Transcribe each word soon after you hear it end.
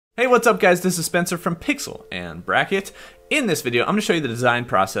Hey, what's up guys? This is Spencer from Pixel and Bracket. In this video, I'm going to show you the design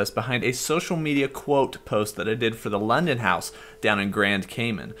process behind a social media quote post that I did for the London House down in Grand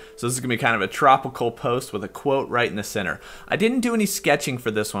Cayman. So this is going to be kind of a tropical post with a quote right in the center. I didn't do any sketching for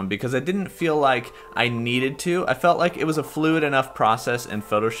this one because I didn't feel like I needed to. I felt like it was a fluid enough process in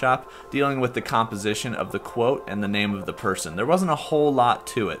Photoshop dealing with the composition of the quote and the name of the person. There wasn't a whole lot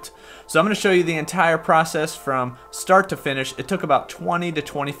to it. So I'm going to show you the entire process from start to finish. It took about 20 to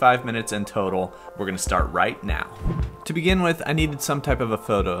 25 minutes in total. We're going to start right now. To begin with, I needed some type of a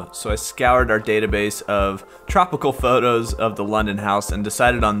photo, so I scoured our database of tropical photos of the London House and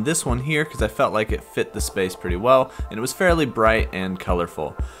decided on this one here because I felt like it fit the space pretty well and it was fairly bright and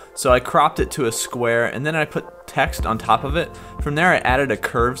colorful. So I cropped it to a square and then I put text on top of it. From there I added a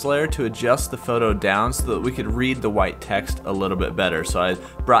curves layer to adjust the photo down so that we could read the white text a little bit better. So I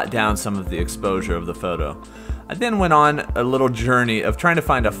brought down some of the exposure of the photo. I then went on a little journey of trying to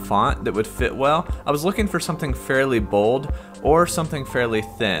find a font that would fit well. I was looking for something fairly bold or something fairly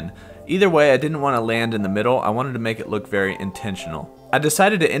thin. Either way, I didn't want to land in the middle. I wanted to make it look very intentional. I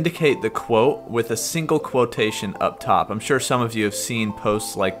decided to indicate the quote with a single quotation up top. I'm sure some of you have seen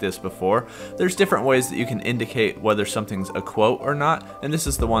posts like this before. There's different ways that you can indicate whether something's a quote or not, and this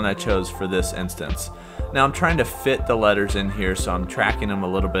is the one I chose for this instance. Now I'm trying to fit the letters in here, so I'm tracking them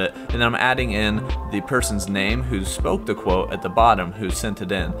a little bit, and then I'm adding in the person's name who spoke the quote at the bottom, who sent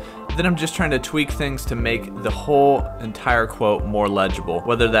it in. Then I'm just trying to tweak things to make the whole entire quote more legible,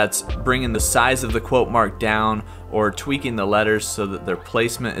 whether that's bringing the size of the quote mark down or tweaking the letters so that their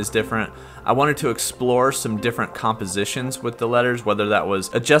placement is different. I wanted to explore some different compositions with the letters, whether that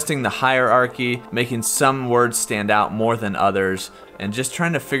was adjusting the hierarchy, making some words stand out more than others, and just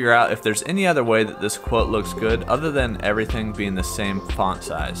trying to figure out if there's any other way that this quote looks good other than everything being the same font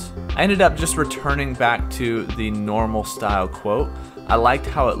size. I ended up just returning back to the normal style quote. I liked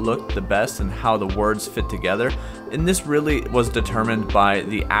how it looked the best and how the words fit together, and this really was determined by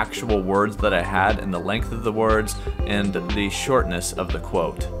the actual words that I had and the length of the words and the shortness of the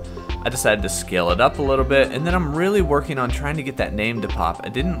quote. I decided to scale it up a little bit, and then I'm really working on trying to get that name to pop. I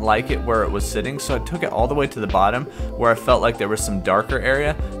didn't like it where it was sitting, so I took it all the way to the bottom where I felt like there was some darker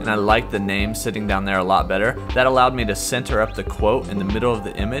area, and I liked the name sitting down there a lot better. That allowed me to center up the quote in the middle of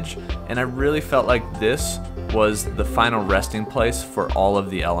the image, and I really felt like this was the final resting place for all of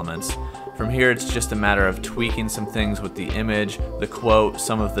the elements. From here, it's just a matter of tweaking some things with the image, the quote,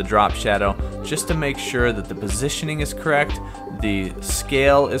 some of the drop shadow, just to make sure that the positioning is correct, the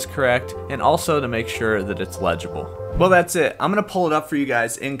scale is correct, and also to make sure that it's legible. Well, that's it. I'm gonna pull it up for you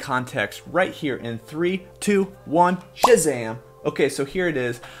guys in context right here in 3, 2, 1, Shazam! Okay, so here it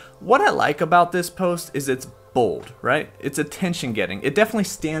is. What I like about this post is it's bold, right? It's attention getting. It definitely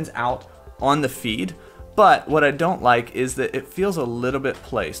stands out on the feed. But what I don't like is that it feels a little bit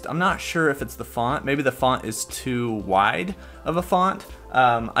placed. I'm not sure if it's the font. Maybe the font is too wide of a font.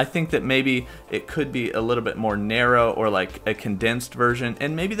 I think that maybe it could be a little bit more narrow or like a condensed version,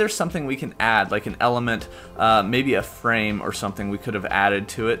 and maybe there's something we can add, like an element, maybe a frame or something we could have added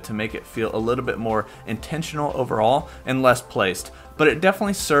to it to make it feel a little bit more intentional overall and less placed. But it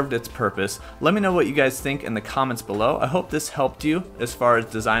definitely served its purpose. Let me know what you guys think in the comments below. I hope this helped you as far as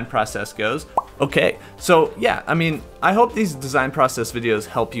design process goes. Okay, so yeah, I mean, I hope these design process videos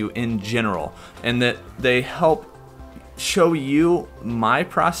help you in general and that they help show you my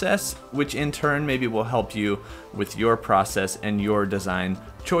process, which in turn maybe will help you with your process and your design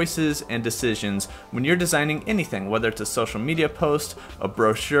choices and decisions when you're designing anything, whether it's a social media post, a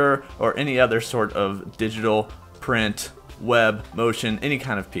brochure, or any other sort of digital, print, web, motion, any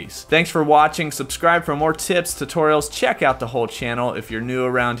kind of piece. Thanks for watching. Subscribe for more tips, tutorials. Check out the whole channel if you're new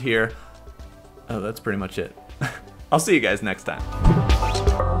around here. Oh, that's pretty much it. I'll see you guys next time.